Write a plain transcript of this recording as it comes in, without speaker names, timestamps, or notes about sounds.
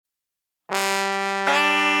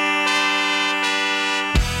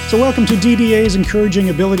So welcome to DDA's Encouraging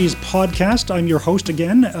Abilities podcast. I'm your host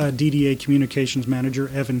again, DDA Communications Manager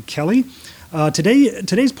Evan Kelly.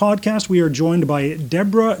 Today's podcast, we are joined by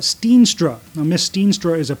Deborah Stienstra. Now, Ms.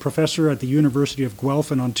 Stienstra is a professor at the University of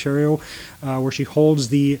Guelph in Ontario, where she holds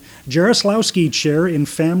the Juris Loski Chair in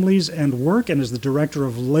Families and Work and is the director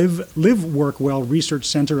of Live Work Well Research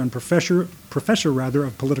Center and professor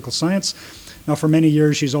of political science. Now, for many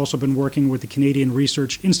years, she's also been working with the Canadian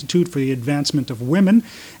Research Institute for the Advancement of Women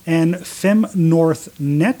and FEM North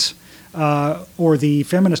Net, or the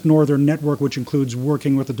Feminist Northern Network, which includes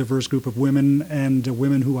working with a diverse group of women and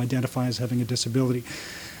women who identify as having a disability.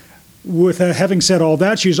 With having said all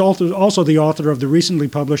that, she's also the author of the recently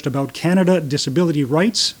published About Canada Disability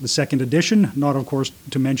Rights, the second edition, not, of course,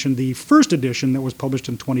 to mention the first edition that was published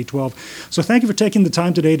in 2012. So thank you for taking the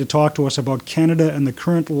time today to talk to us about Canada and the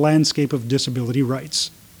current landscape of disability rights.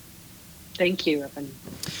 Thank you,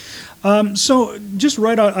 Evan. So just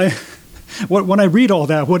right out, when I read all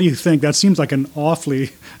that, what do you think? That seems like an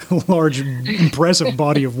awfully large, impressive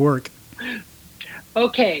body of work.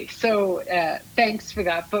 Okay, so thanks for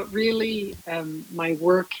that. But really, my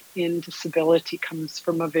work in disability comes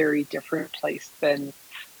from a very different place than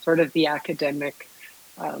sort of the academic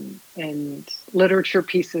and literature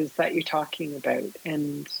pieces that you're talking about.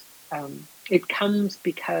 And it comes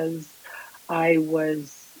because I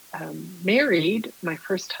was married. My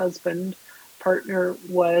first partner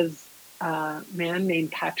was a man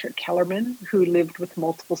named Patrick Kellerman, who lived with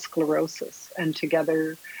multiple sclerosis, and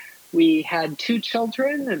together we had two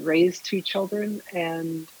children and raised two children,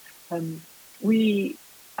 and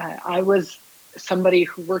I was somebody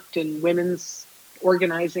who worked in women's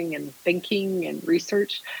organizing and thinking and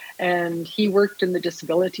research, and he worked in the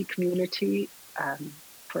disability community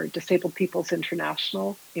for Disabled Peoples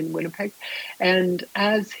International in Winnipeg. And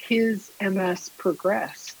as his MS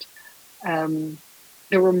progressed,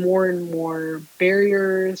 there were more and more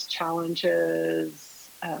barriers, challenges,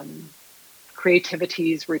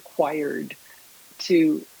 creativities required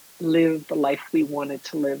to live the life we wanted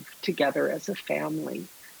to live together as a family.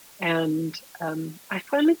 And I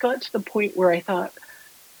finally got to the point where I thought,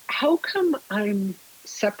 how come I'm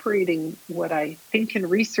separating what I think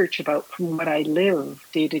and research about from what I live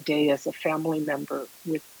day to day as a family member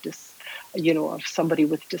with of somebody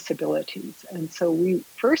with disabilities? And so we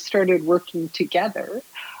first started working together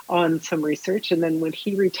on some research, and then when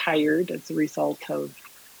he retired as a result of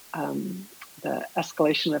the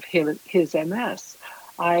escalation of his MS,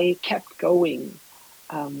 I kept going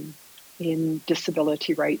in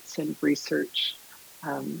disability rights and research.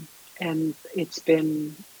 And it's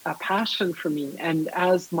been a passion for me. And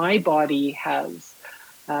as my body has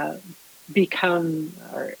become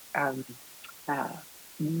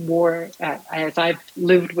more, as I've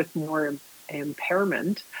lived with more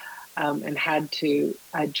impairment and had to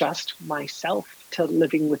adjust myself to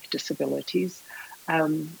living with disabilities,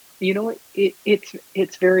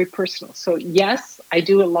 it's very personal. So yes, I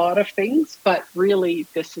do a lot of things, but really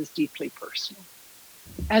this is deeply personal,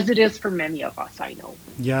 as it is for many of us, I know.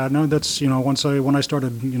 Yeah, no, that's, when I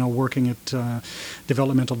started, working at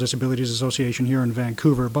Developmental Disabilities Association here in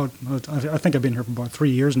Vancouver, I think I've been here for about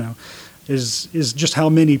 3 years now, is just how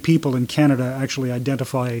many people in Canada actually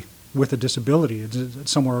identify with a disability.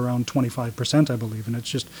 It's somewhere around 25%, I believe. And it's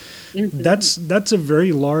just, that's a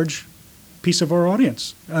very large piece of our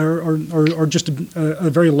audience, or just a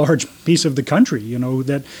very large piece of the country,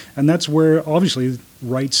 and that's where obviously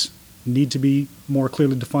rights need to be more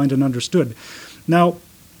clearly defined and understood. Now,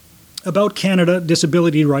 About Canada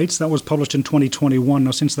Disability Rights, that was published in 2021. Now,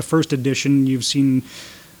 since the first edition,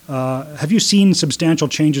 have you seen substantial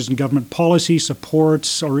changes in government policy,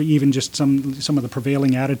 supports, or even just some of the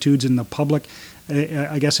prevailing attitudes in the public?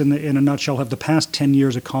 I guess in a nutshell, have the past 10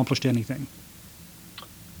 years accomplished anything?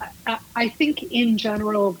 I think in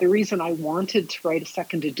general, the reason I wanted to write a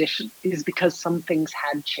second edition is because some things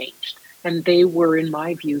had changed, and they were, in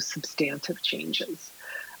my view, substantive changes.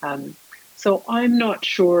 So I'm not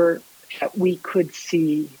sure that we could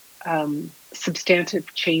see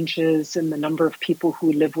substantive changes in the number of people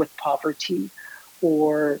who live with poverty,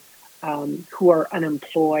 or who are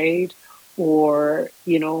unemployed, or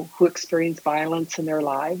who experience violence in their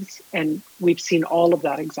lives. And we've seen all of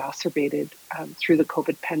that exacerbated through the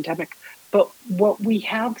COVID pandemic. But what we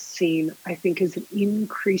have seen, I think, is an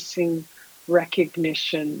increasing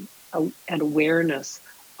recognition and awareness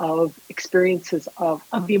of experiences of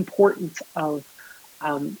the importance of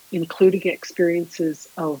including experiences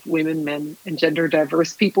of women, men, and gender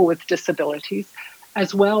diverse people with disabilities.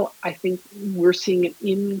 As well, I think we're seeing an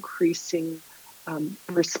increasing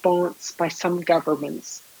response by some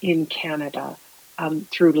governments in Canada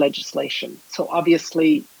through legislation. So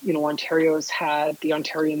obviously, Ontario's had the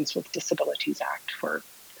Ontarians with Disabilities Act for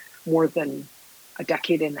more than a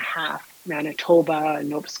decade and a half. Manitoba and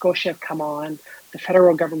Nova Scotia have come on. The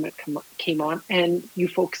federal government came on, and you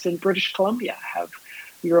folks in British Columbia have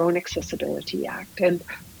your own Accessibility Act. And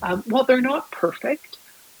while they're not perfect,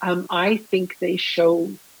 I think they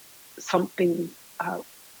show something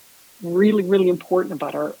really, really important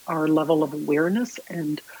about our level of awareness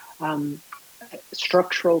and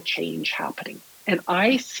structural change happening. And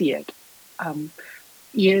I see it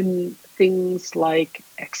in things like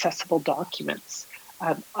accessible documents.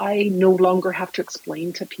 I no longer have to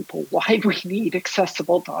explain to people why we need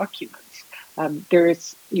accessible documents.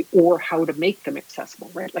 Or how to make them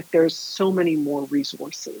accessible, right? Like there's so many more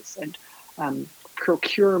resources and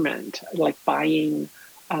procurement, like buying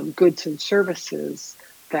goods and services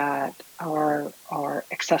that are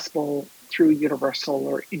accessible through universal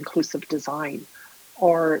or inclusive design,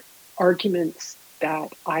 are arguments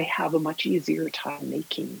that I have a much easier time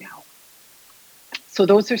making now. So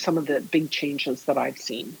those are some of the big changes that I've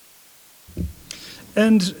seen.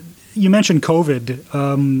 And you mentioned COVID.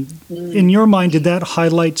 In your mind, did that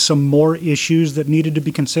highlight some more issues that needed to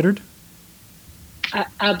be considered?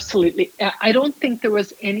 Absolutely. I don't think there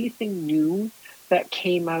was anything new that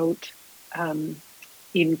came out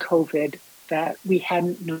in COVID that we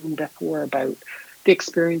hadn't known before about the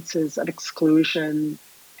experiences of exclusion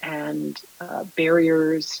and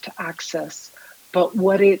barriers to access. But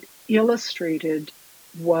what it illustrated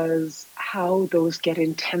was how those get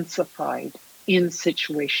intensified in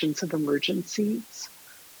situations of emergencies,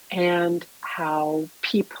 and how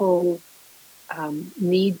people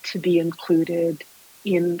need to be included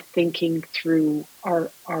in thinking through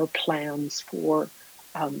our plans for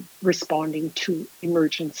responding to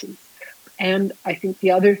emergencies. And I think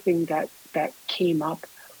the other thing that came up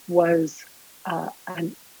was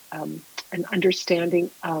an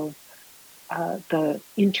understanding of the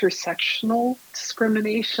intersectional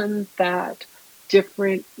discrimination that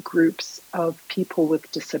different groups of people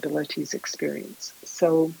with disabilities experience.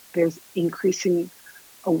 So there's increasing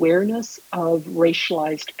awareness of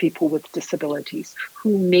racialized people with disabilities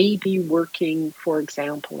who may be working, for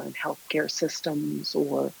example, in healthcare systems,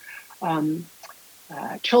 or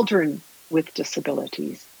children with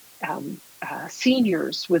disabilities,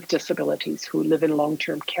 seniors with disabilities who live in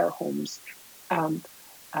long-term care homes,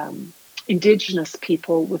 Indigenous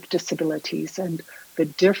people with disabilities, and the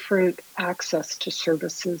different access to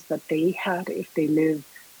services that they had if they live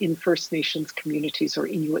in First Nations communities or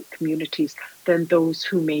Inuit communities than those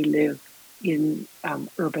who may live in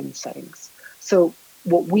urban settings. So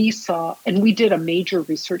what we saw, and we did a major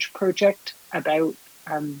research project about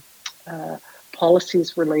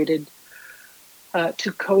policies related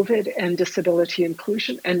to COVID and disability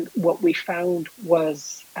inclusion, and what we found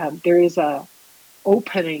was there is a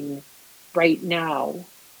opening right now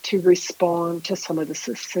to respond to some of the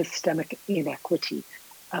systemic inequity.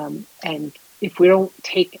 And if we don't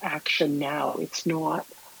take action now, it's not.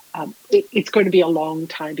 It's going to be a long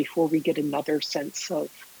time before we get another sense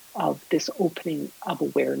of this opening of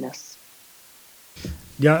awareness.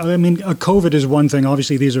 Yeah, I mean, COVID is one thing.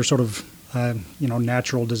 Obviously, these are sort of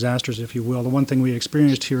natural disasters, if you will. The one thing we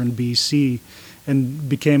experienced here in BC and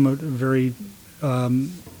became a very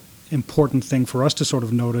important thing for us to sort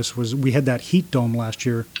of notice was we had that heat dome last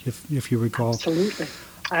year, if you recall.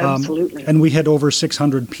 Absolutely. And we had over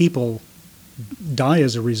 600 people die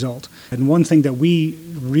as a result. And one thing that we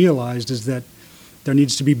realized is that there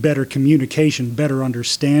needs to be better communication, better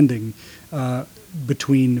understanding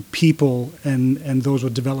between people and those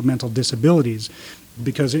with developmental disabilities.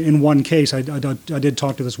 Because in one case, I did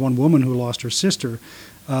talk to this one woman who lost her sister,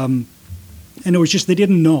 and it was just they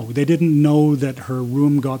didn't know. They didn't know that her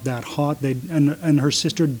room got that hot. And her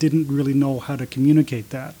sister didn't really know how to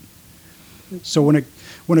communicate that. So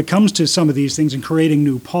when it comes to some of these things and creating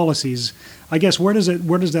new policies, I guess where does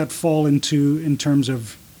that fall into in terms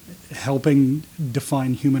of helping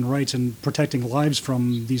define human rights and protecting lives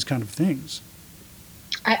from these kind of things?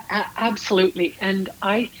 Absolutely, and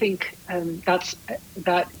I think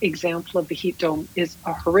that example of the heat dome is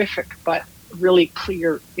a horrific but really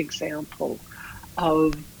clear example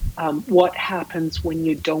of what happens when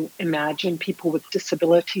you don't imagine people with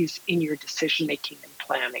disabilities in your decision making and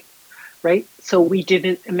planning, right? So we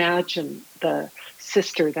didn't imagine the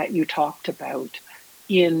sister that you talked about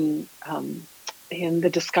in the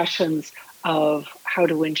discussions of how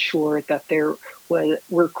to ensure that there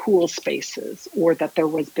were cool spaces, or that there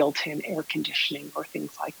was built-in air conditioning or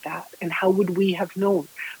things like that. And how would we have known?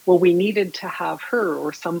 Well, we needed to have her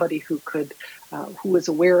or somebody who was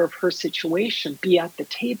aware of her situation be at the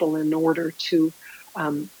table in order to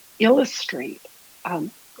illustrate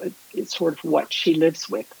it's sort of what she lives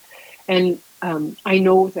with. And I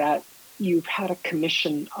know that you've had a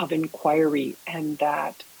commission of inquiry, and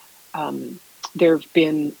that there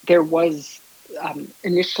was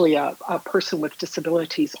initially a person with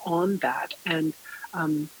disabilities on that, and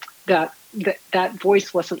that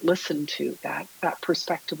voice wasn't listened to, that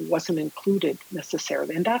perspective wasn't included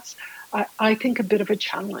necessarily, and that's I think a bit of a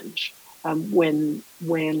challenge when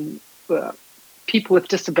people with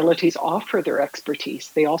disabilities offer their expertise.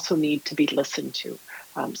 They also need to be listened to.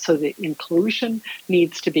 So the inclusion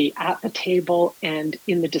needs to be at the table and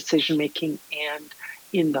in the decision making and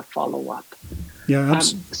in the follow up. Yeah.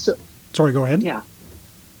 Sorry, go ahead. Yeah.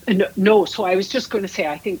 No. So I was just going to say,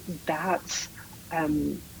 I think that's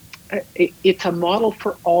it's a model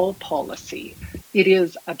for all policy. It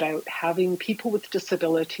is about having people with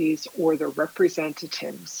disabilities or their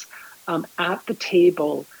representatives at the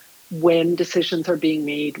table when decisions are being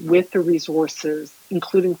made, with the resources,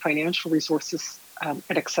 including financial resources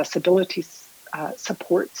and accessibility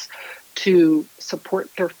supports, to support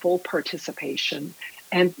their full participation,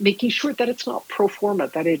 and making sure that it's not pro forma,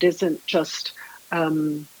 that it isn't just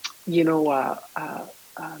something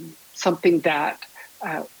that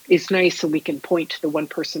is nice and we can point to the one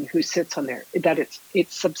person who sits on there, that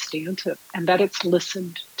it's substantive and that it's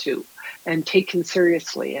listened to and taken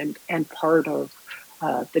seriously and part of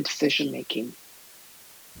the decision making.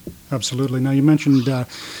 Absolutely. Now, you mentioned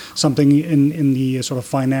something in the sort of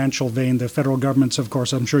financial vein. The federal government's, of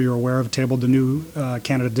course, I'm sure you're aware of, tabled the new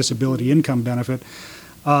Canada Disability Income Benefit.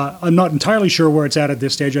 I'm not entirely sure where it's at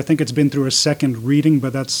this stage. I think it's been through a second reading,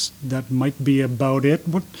 but that might be about it.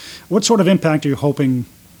 What sort of impact are you hoping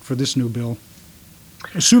for this new bill,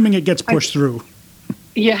 assuming it gets pushed through?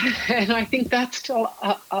 Yeah, and I think that's still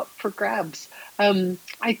up for grabs. I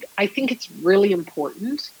think it's really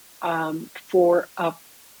important for a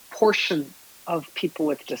portion of people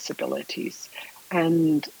with disabilities,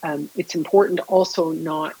 and it's important also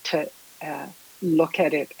not to look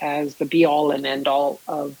at it as the be-all and end-all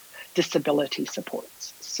of disability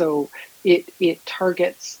supports. So it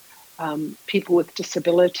targets people with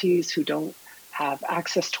disabilities who don't have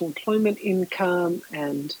access to employment income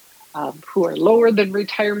and who are lower than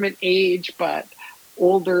retirement age but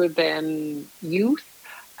older than youth.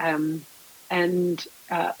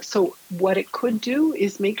 So what it could do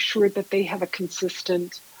is make sure that they have a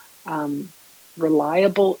consistent,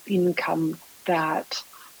 reliable income that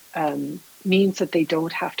means that they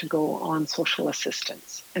don't have to go on social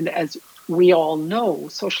assistance. And as we all know,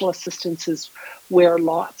 social assistance is where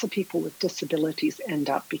lots of people with disabilities end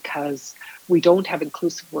up, because we don't have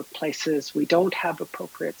inclusive workplaces, we don't have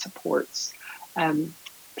appropriate supports, and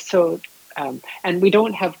we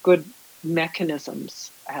don't have good mechanisms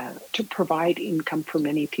to provide income for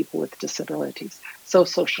many people with disabilities. So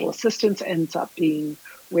social assistance ends up being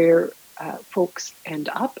where folks end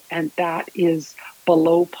up, and that is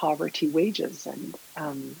below poverty wages and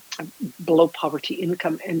below poverty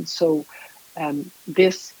income. And so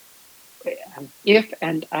this, if,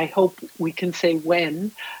 and I hope we can say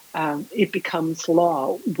when, it becomes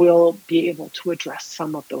law, will be able to address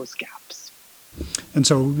some of those gaps. And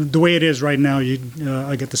so the way it is right now,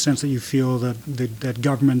 I get the sense that you feel that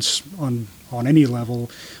governments on any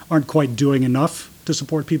level aren't quite doing enough to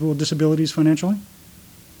support people with disabilities financially?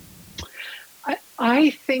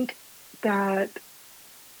 I think that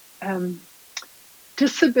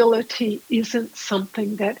disability isn't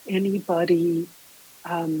something that anybody,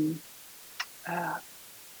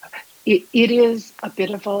 it is a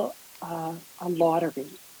bit of a lottery.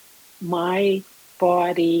 My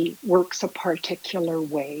body works a particular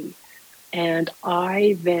way, and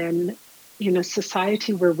I then, in a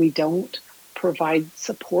society where we don't provide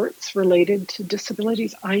supports related to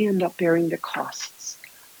disabilities, I end up bearing the costs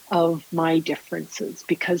of my differences,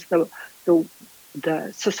 because the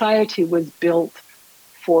society was built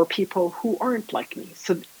for people who aren't like me.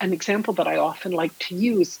 So an example that I often like to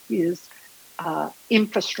use is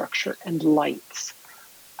infrastructure and lights.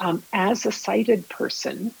 As a sighted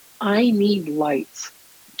person, I need lights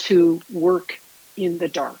to work in the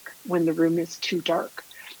dark when the room is too dark.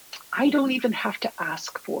 I don't even have to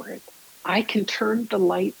ask for it. I can turn the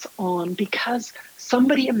lights on because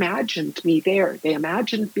somebody imagined me there. They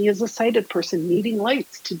imagined me as a sighted person needing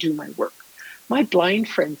lights to do my work. My blind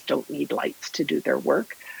friends don't need lights to do their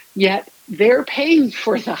work, yet they're paying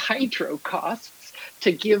for the hydro costs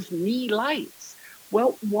to give me lights.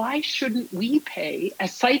 Well, why shouldn't we pay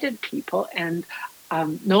as sighted people and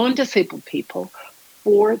non-disabled people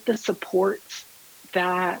for the supports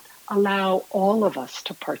that allow all of us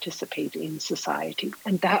to participate in society?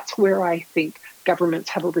 And that's where I think governments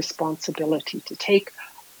have a responsibility to take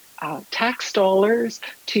tax dollars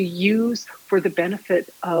to use for the benefit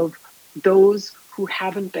of those who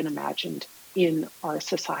haven't been imagined in our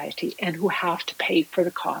society and who have to pay for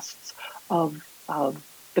the costs of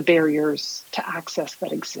the barriers to access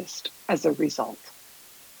that exist as a result.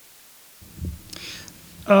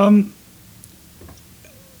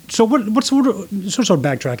 So what sort of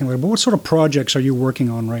backtracking a little, but what sort of projects are you working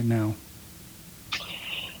on right now?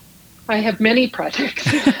 I have many projects.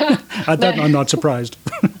 I'm not surprised.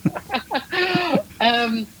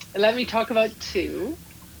 Let me talk about two.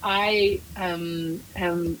 I am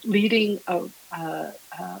leading a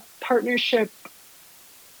partnership,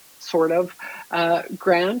 sort of,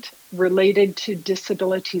 grant related to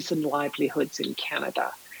disabilities and livelihoods in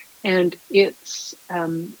Canada. And it's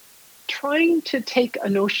trying to take a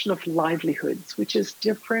notion of livelihoods, which is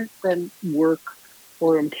different than work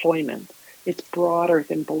or employment. It's broader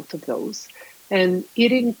than both of those. And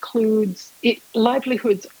it includes,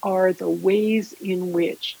 livelihoods are the ways in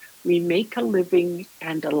which we make a living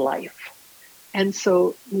and a life. And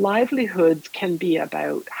so livelihoods can be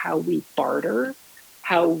about how we barter,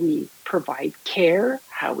 how we provide care,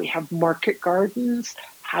 how we have market gardens,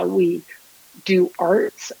 how we do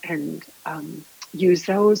arts and use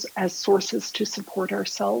those as sources to support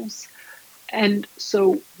ourselves. And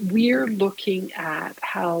so we're looking at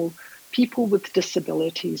how people with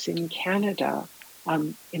disabilities in Canada,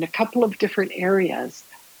 in a couple of different areas,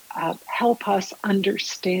 help us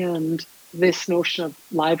understand this notion of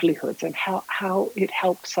livelihoods and how it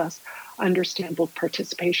helps us understand both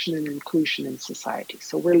participation and inclusion in society.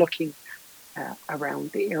 So we're looking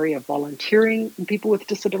around the area of volunteering in people with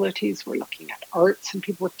disabilities. We're looking at arts in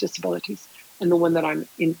people with disabilities. And the one that I'm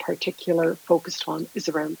in particular focused on is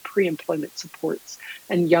around pre-employment supports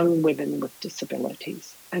and young women with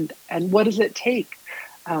disabilities. And what does it take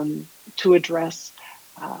to address,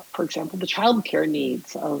 for example, the childcare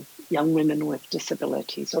needs of young women with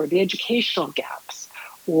disabilities, or the educational gaps,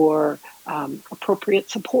 or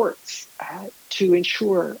appropriate supports to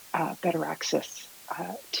ensure better access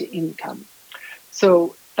to income.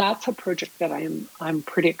 So that's a project that I'm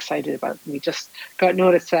pretty excited about. We just got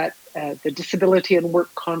notice at the Disability and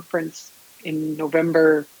Work Conference in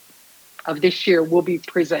November of this year. We'll be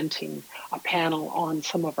presenting a panel on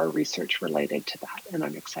some of our research related to that, and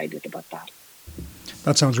I'm excited about that.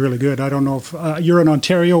 That sounds really good. I don't know if you're in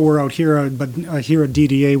Ontario, we're out here, but here at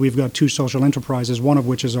DDA we've got two social enterprises, one of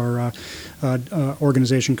which is our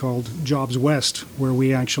organization called Jobs West, where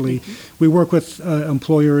we actually we work with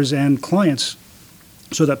employers and clients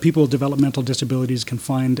so that people with developmental disabilities can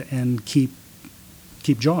find and keep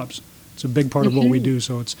jobs. It's a big part of what we do,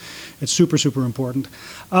 so it's super, super important.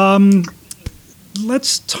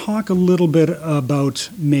 Let's talk a little bit about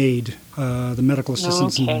MAID, the medical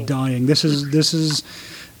assistance in dying. This is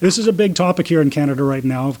a big topic here in Canada right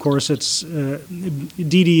now. Of course, it's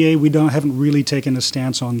DDA. We haven't really taken a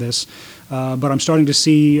stance on this, but I'm starting to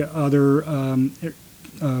see other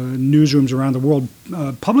newsrooms around the world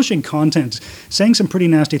publishing content saying some pretty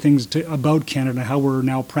nasty things about Canada, how we're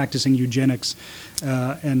now practicing eugenics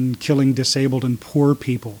and killing disabled and poor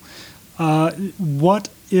people. What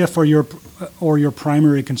if are your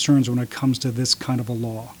primary concerns when it comes to this kind of a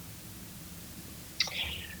law?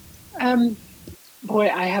 Boy,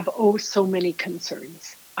 I have so many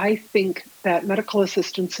concerns. I think that medical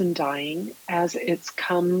assistance in dying, as it's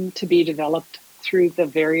come to be developed through the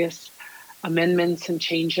various amendments and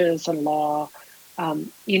changes in law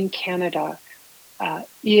in Canada,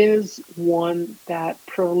 is one that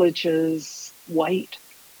privileges white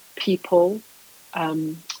people,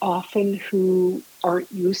 often who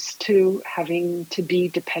aren't used to having to be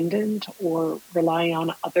dependent or rely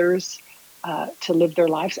on others to live their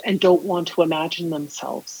lives, and don't want to imagine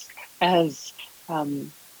themselves as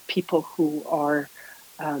people who are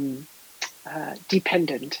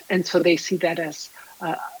dependent. And so they see that as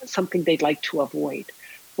something they'd like to avoid.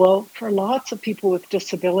 Well, for lots of people with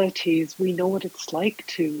disabilities, we know what it's like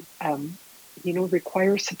to,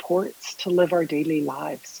 require supports to live our daily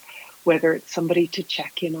lives, whether it's somebody to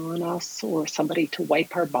check in on us, or somebody to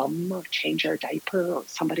wipe our bum or change our diaper, or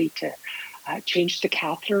somebody to change the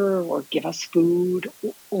catheter or give us food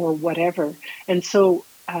or whatever. And so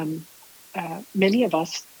many of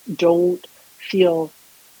us don't feel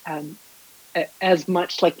as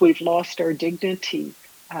much like we've lost our dignity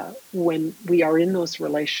when we are in those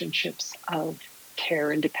relationships of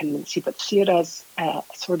care and dependency, but see it as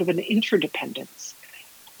sort of an interdependence.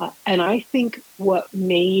 And I think what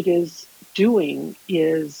MAID is doing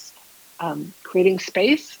is creating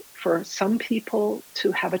space for some people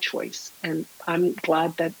to have a choice. And I'm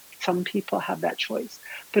glad that some people have that choice.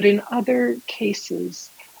 But in other cases,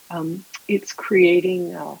 it's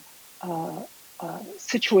creating a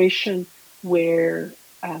situation where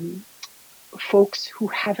folks who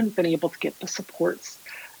haven't been able to get the supports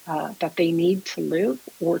that they need to live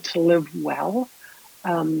or to live well,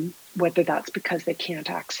 whether that's because they can't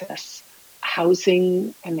access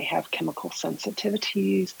housing and they have chemical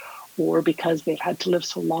sensitivities, or because they've had to live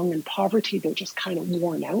so long in poverty, they're just kind of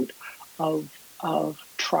worn out of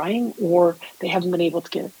trying, or they haven't been able to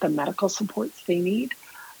get the medical supports they need.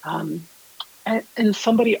 And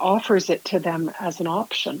somebody offers it to them as an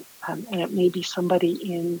option. And it may be somebody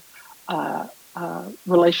in a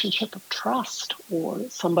relationship of trust, or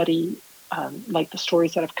somebody like the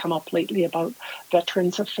stories that have come up lately about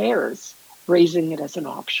Veterans Affairs raising it as an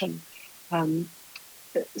option.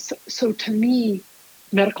 So to me,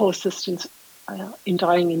 medical assistance in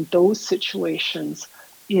dying in those situations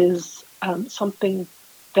is something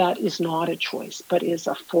that is not a choice, but is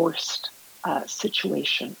a forced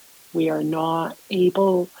situation. We are not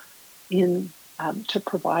able to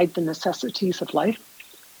provide the necessities of life.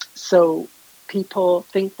 So people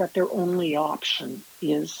think that their only option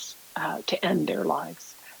is to end their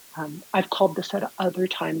lives. I've called this at other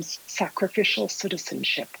times sacrificial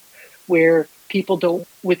citizenship, where people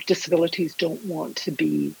with disabilities don't want to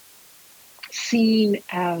be seen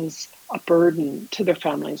as a burden to their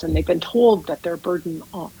families, and they've been told that they're a burden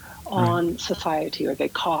on society, or they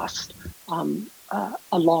cost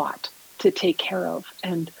a lot to take care of,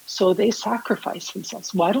 and so they sacrifice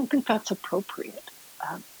themselves. Well, I don't think that's appropriate.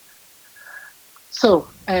 So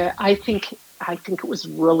I think it was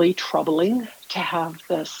really troubling to have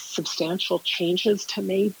the substantial changes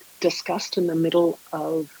discussed in the middle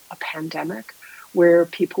of a pandemic, where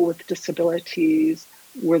people with disabilities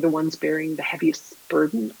were the ones bearing the heaviest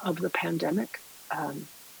burden of the pandemic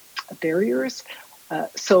barriers.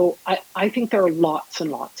 So I think there are lots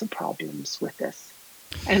and lots of problems with this.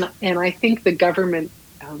 And I think the government,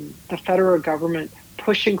 the federal government,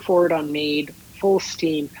 pushing forward on MAID full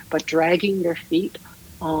steam, but dragging their feet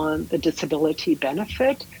on the disability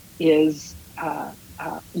benefit is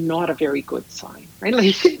not a very good sign, right?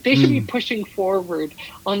 Like they should be pushing forward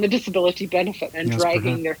on the disability benefit and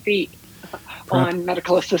dragging their feet on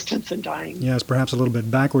medical assistance in dying. Yes, perhaps a little bit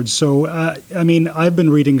backwards. So, I mean, I've been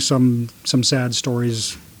reading some sad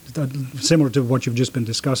stories similar to what you've just been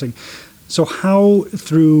discussing. So how,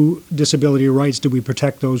 through disability rights, do we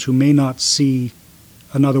protect those who may not see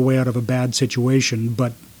another way out of a bad situation,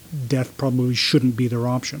 but death probably shouldn't be their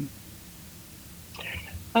option?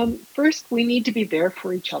 First, we need to be there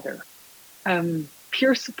for each other.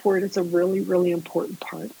 Peer support is a really, really important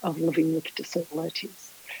part of living with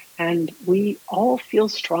disabilities. And we all feel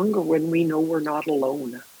stronger when we know we're not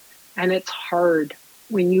alone. And it's hard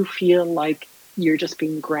when you feel like you're just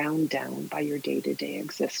being ground down by your day-to-day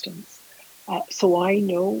existence. So I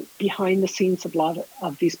know behind the scenes of a lot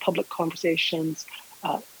of these public conversations,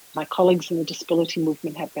 my colleagues in the disability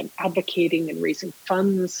movement have been advocating and raising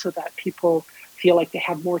funds so that people feel like they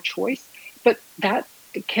have more choice. But that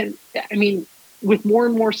with more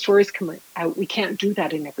and more stories coming out, we can't do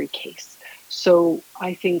that in every case. So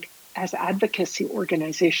I think as advocacy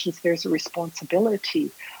organizations, there's a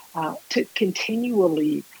responsibility to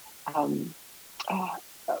continually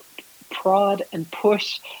prod and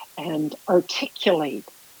push and articulate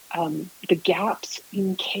the gaps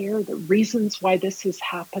in care, the reasons why this is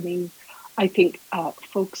happening. I think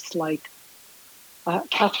folks like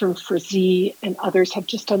Catherine Frazee and others have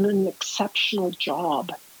just done an exceptional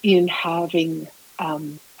job in having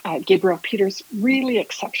Gabriel Peters really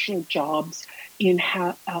exceptional jobs in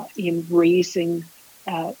raising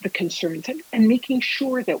the concerns and making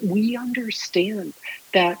sure that we understand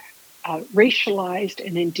that racialized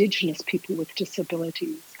and Indigenous people with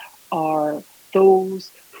disabilities are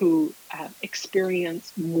those who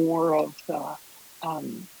experience more of the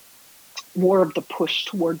push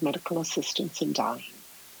toward medical assistance in dying,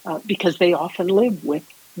 because they often live with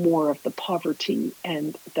more of the poverty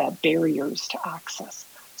and the barriers to access.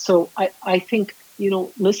 So I think,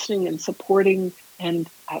 listening and supporting and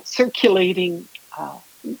circulating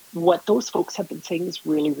what those folks have been saying is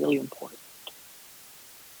really, really important.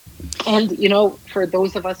 And, for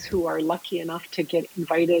those of us who are lucky enough to get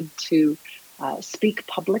invited to speak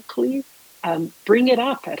publicly, bring it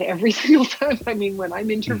up at every single time. I mean, when I'm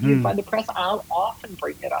interviewed by the press, I'll often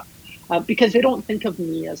bring it up because they don't think of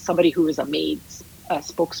me as somebody who is a MAID's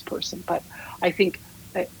spokesperson. But I think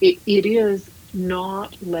it is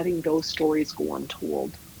not letting those stories go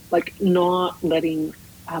untold, like not letting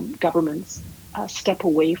governments step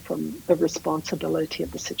away from the responsibility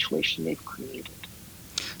of the situation they've created.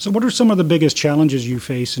 So what are some of the biggest challenges you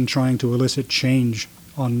face in trying to elicit change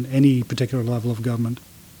on any particular level of government?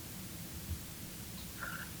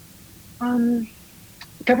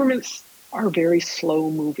 Governments are very slow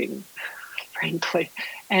moving, frankly,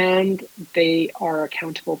 and they are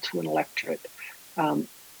accountable to an electorate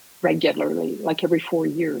regularly, like every 4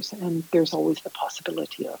 years. And there's always the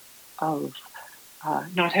possibility of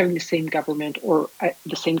not having the same government or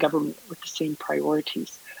the same government with the same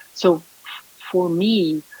priorities. So for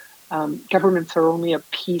me, governments are only a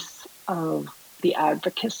piece of the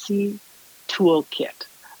advocacy toolkit.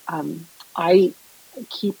 I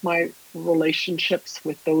keep my relationships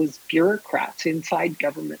with those bureaucrats inside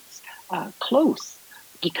governments close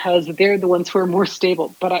because they're the ones who are more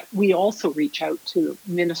stable. But we also reach out to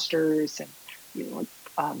ministers and,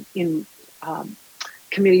 in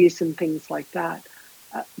committees and things like that.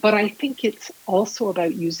 But I think it's also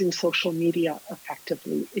about using social media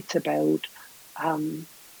effectively. It's about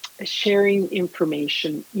sharing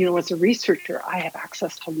information. As a researcher, I have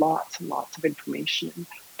access to lots and lots of information. And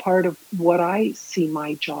part of what I see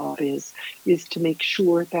my job is to make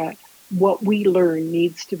sure that what we learn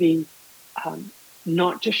needs to be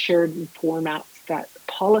not just shared in formats that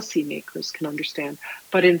policymakers can understand,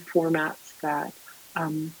 but in formats that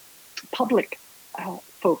public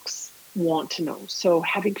folks want to know. So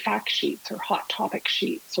having fact sheets or hot topic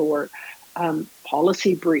sheets or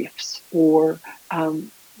policy briefs or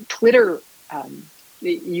Twitter,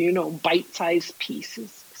 bite-sized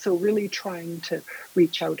pieces. So really trying to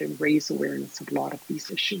reach out and raise awareness of a lot of these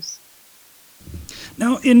issues.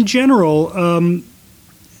 Now, in general,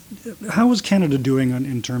 how is Canada doing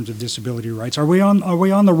in terms of disability rights? Are we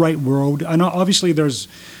on the right road? I know obviously there's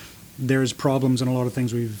problems in a lot of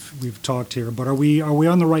things we've talked here, but are we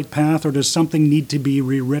on the right path, or does something need to be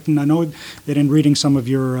rewritten? I know that in reading some of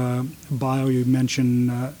your bio, you mentioned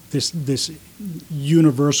this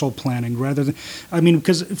universal planning rather than,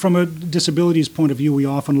 because from a disabilities point of view, we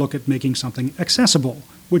often look at making something accessible,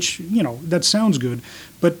 which that sounds good,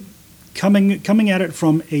 but coming at it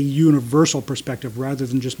from a universal perspective rather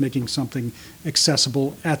than just making something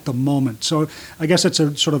accessible at the moment. So I guess it's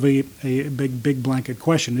a sort of a big blanket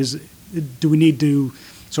question. Do we need to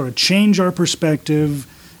sort of change our perspective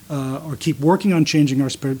or keep working on changing our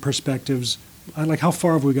perspectives? Like, how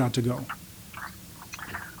far have we got to go?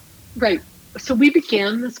 Right. So we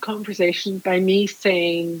began this conversation by me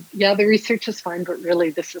saying, yeah, the research is fine, but really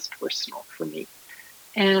this is personal for me.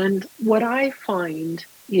 And what I find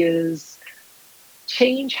is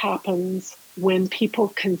change happens when people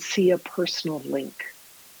can see a personal link,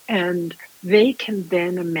 and they can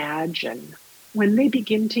then imagine when they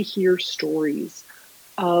begin to hear stories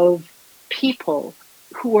of people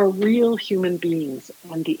who are real human beings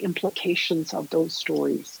and the implications of those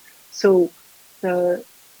stories. So the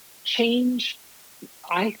change,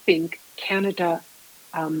 I think Canada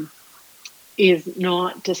is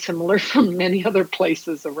not dissimilar from many other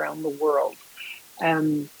places around the world.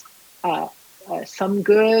 Some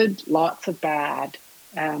good, lots of bad.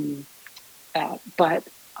 But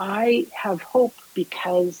I have hope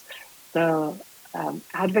because the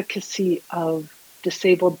advocacy of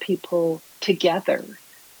disabled people together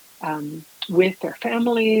with their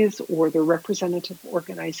families or their representative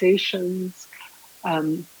organizations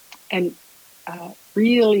and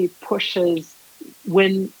really pushes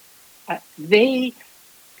when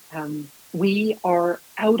we are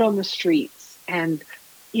out on the streets and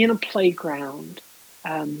in a playground,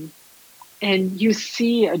 and you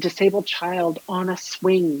see a disabled child on a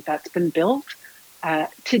swing that's been built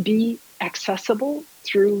to be accessible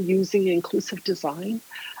through using inclusive design,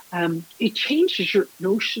 it changes your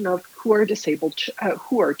notion of who are disabled,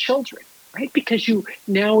 who are children, right? Because you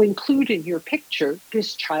now include in your picture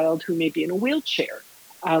this child who may be in a wheelchair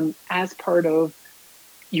as part of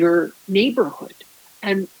your neighborhood.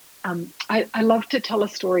 And I love to tell a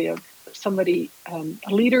story of somebody,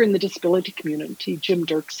 a leader in the disability community, Jim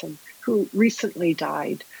Dirksen, who recently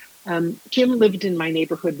died. Jim lived in my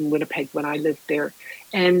neighborhood in Winnipeg when I lived there.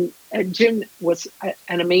 And Jim was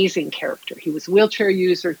an amazing character. He was a wheelchair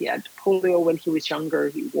user. He had polio when he was younger.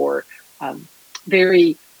 He wore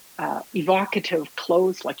very evocative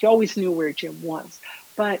clothes, like you always knew where Jim was.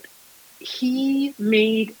 But he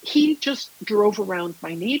just drove around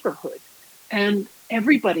my neighborhood, and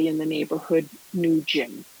everybody in the neighborhood knew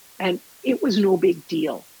Jim. And it was no big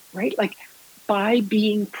deal, right? Like, by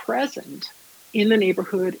being present in the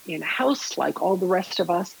neighborhood, in a house like all the rest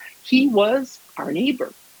of us, he was our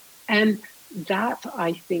neighbor. And that's,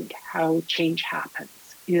 I think, how change happens,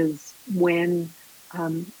 is when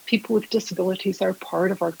people with disabilities are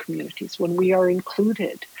part of our communities, when we are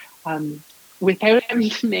included without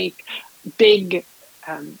having to make big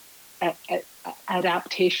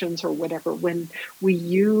adaptations or whatever, when we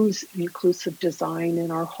use inclusive design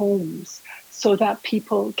in our homes so that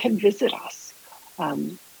people can visit us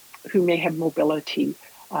who may have mobility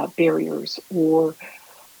barriers, or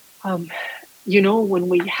when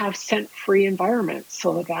we have scent-free environments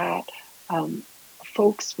so that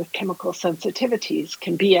folks with chemical sensitivities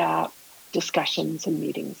can be at discussions and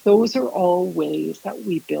meetings. Those are all ways that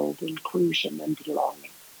we build inclusion and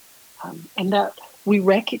belonging. And that we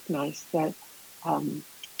recognize that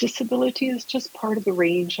disability is just part of the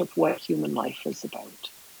range of what human life is about.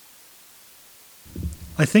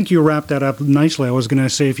 I think you wrapped that up nicely. I was going to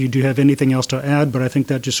say if you do have anything else to add, but I think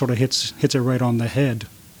that just sort of hits it right on the head.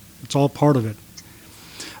 It's all part of it.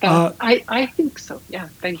 I think so. Yeah,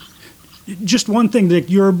 thanks. Just one thing, Dick,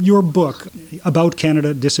 your book, About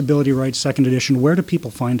Canada, Disability Rights, second edition, where do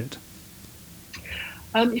people find it?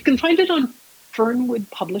 You can find it on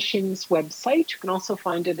Fernwood Publishing's website. You can also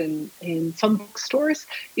find it in some bookstores.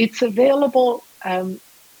 It's available.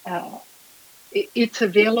 It's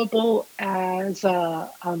available as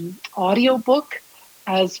an audiobook,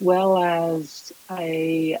 as well as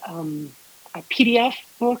a PDF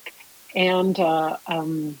book and a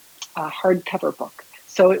hardcover book.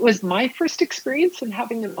 So it was my first experience in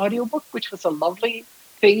having an audiobook, which was a lovely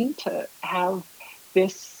thing to have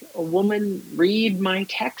this woman read my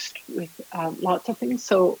text with lots of things.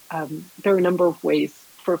 So there are a number of ways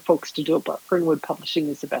for folks to do it, but Fernwood Publishing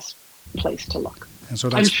is the best place to look. And so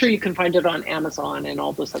I'm sure you can find it on Amazon and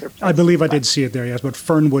all those other places. I believe I did see it there, yes, but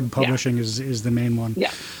Fernwood Publishing is the main one.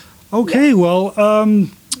 Yeah. Okay, well,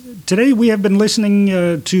 today we have been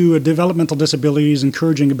listening to a Developmental Disabilities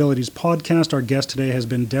Encouraging Abilities podcast. Our guest today has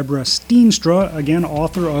been Deborah Stienstra, again,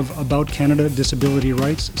 author of About Canada, Disability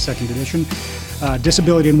Rights, second edition,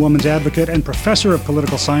 disability and women's advocate, and professor of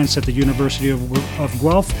political science at the University of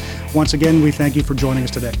Guelph. Once again, we thank you for joining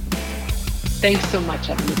us today. Thanks so much,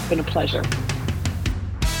 Evan. It's been a pleasure.